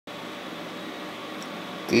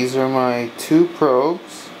These are my two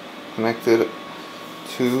probes connected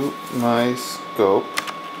to my scope.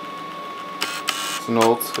 It's an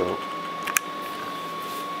old scope.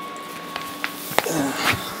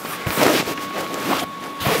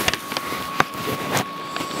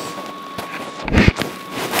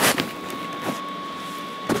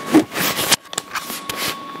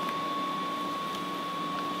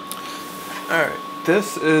 Alright,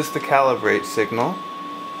 this is the calibrate signal.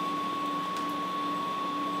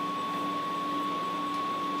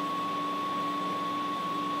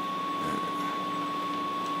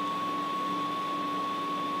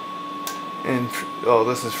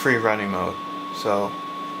 This is free running mode. So,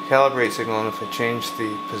 calibrate signal, and if I change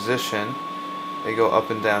the position, they go up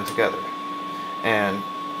and down together. And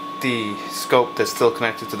the scope that's still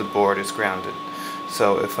connected to the board is grounded.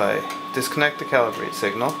 So if I disconnect the calibrate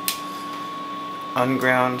signal,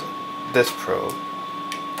 unground this probe,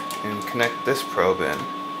 and connect this probe in,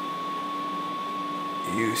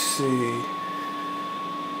 you see,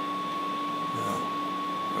 no,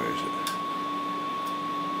 where is it?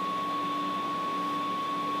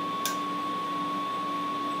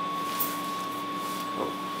 Oh,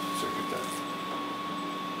 circuit that.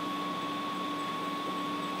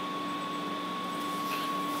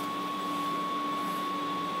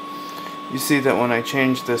 You see that when I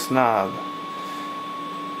change this knob,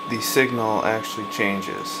 the signal actually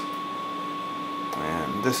changes.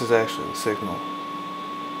 And this is actually the signal.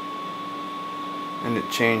 And it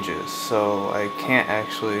changes, so I can't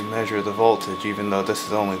actually measure the voltage, even though this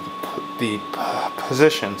is only the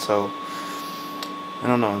position. So I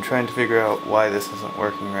don't know, I'm trying to figure out why this isn't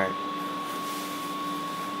working right.